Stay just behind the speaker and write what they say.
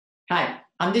Hi,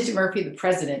 I'm Digit Murphy, the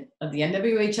president of the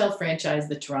NWHL franchise,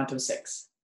 the Toronto Six.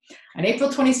 On April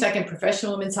 22nd,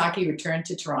 professional women's hockey returned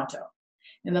to Toronto.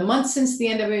 In the months since the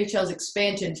NWHL's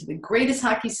expansion to the greatest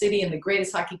hockey city and the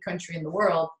greatest hockey country in the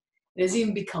world, it has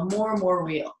even become more and more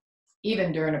real,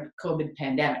 even during a COVID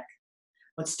pandemic.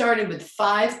 What started with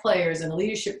 5 players and a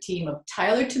leadership team of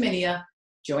Tyler Taminia,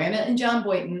 Joanna and John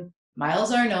Boynton,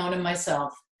 Miles Arnone, and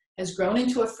myself has grown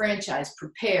into a franchise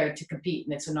prepared to compete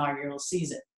in its inaugural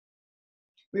season.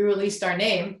 We released our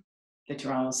name, the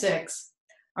Toronto Six,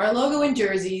 our logo and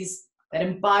jerseys that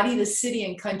embody the city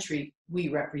and country we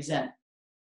represent.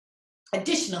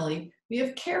 Additionally, we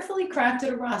have carefully crafted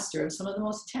a roster of some of the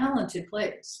most talented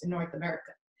players in North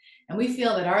America, and we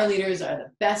feel that our leaders are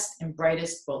the best and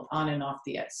brightest both on and off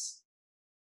the ice.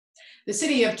 The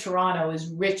city of Toronto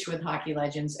is rich with hockey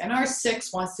legends, and our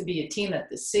Six wants to be a team that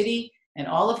the city and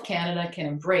all of Canada can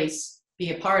embrace,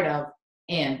 be a part of,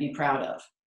 and be proud of.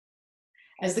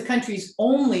 As the country's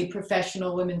only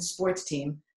professional women's sports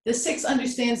team, the Six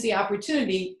understands the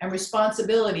opportunity and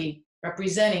responsibility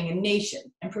representing a nation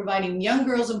and providing young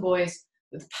girls and boys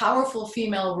with powerful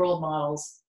female role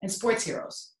models and sports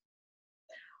heroes.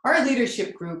 Our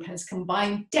leadership group has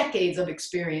combined decades of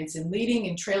experience in leading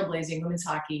and trailblazing women's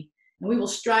hockey, and we will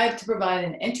strive to provide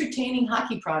an entertaining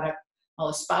hockey product while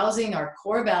espousing our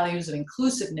core values of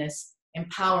inclusiveness,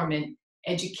 empowerment,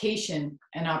 education,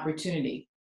 and opportunity.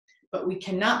 But we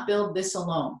cannot build this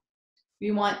alone.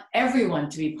 We want everyone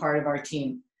to be part of our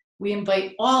team. We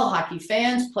invite all hockey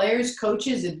fans, players,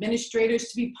 coaches, administrators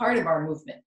to be part of our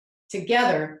movement.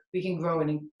 Together, we can grow an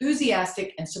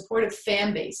enthusiastic and supportive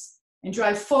fan base and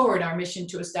drive forward our mission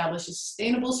to establish a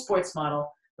sustainable sports model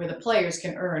where the players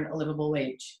can earn a livable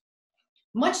wage.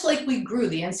 Much like we grew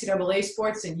the NCAA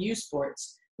sports and youth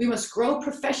sports, we must grow a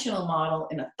professional model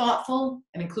in a thoughtful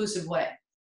and inclusive way.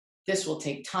 This will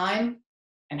take time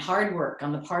and hard work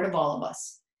on the part of all of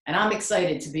us, and I'm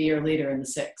excited to be your leader in the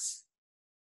Six.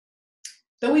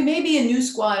 Though we may be a new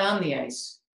squad on the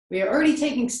ice, we are already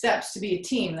taking steps to be a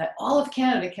team that all of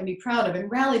Canada can be proud of and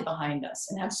rally behind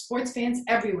us and have sports fans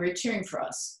everywhere cheering for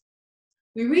us.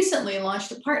 We recently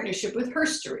launched a partnership with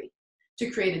Herstory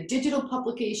to create a digital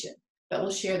publication that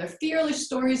will share the fearless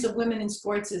stories of women in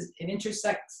sports as it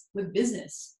intersects with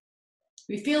business.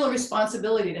 We feel a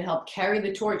responsibility to help carry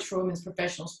the torch for women's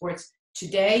professional sports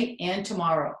today and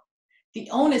tomorrow. The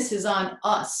onus is on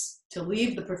us to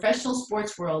leave the professional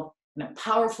sports world in a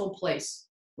powerful place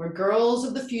where girls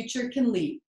of the future can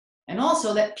lead, and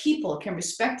also that people can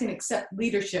respect and accept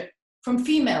leadership from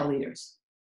female leaders.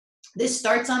 This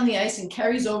starts on the ice and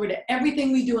carries over to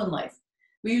everything we do in life.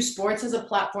 We use sports as a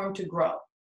platform to grow.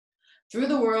 Through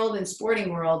the world and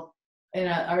sporting world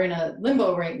are in a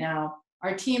limbo right now,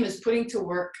 our team is putting to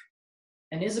work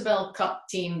an Isabel Cup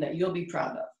team that you'll be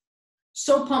proud of.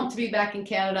 So pumped to be back in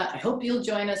Canada. I hope you'll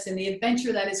join us in the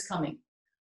adventure that is coming.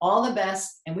 All the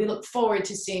best, and we look forward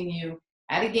to seeing you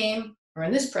at a game or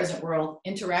in this present world,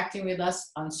 interacting with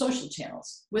us on social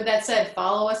channels. With that said,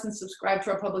 follow us and subscribe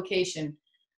to our publication.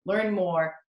 Learn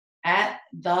more at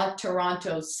the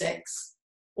Toronto Six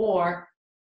or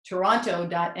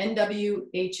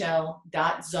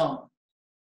toronto.nwhl.zone.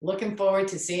 Looking forward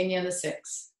to seeing you in the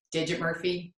Six. Digit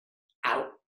Murphy,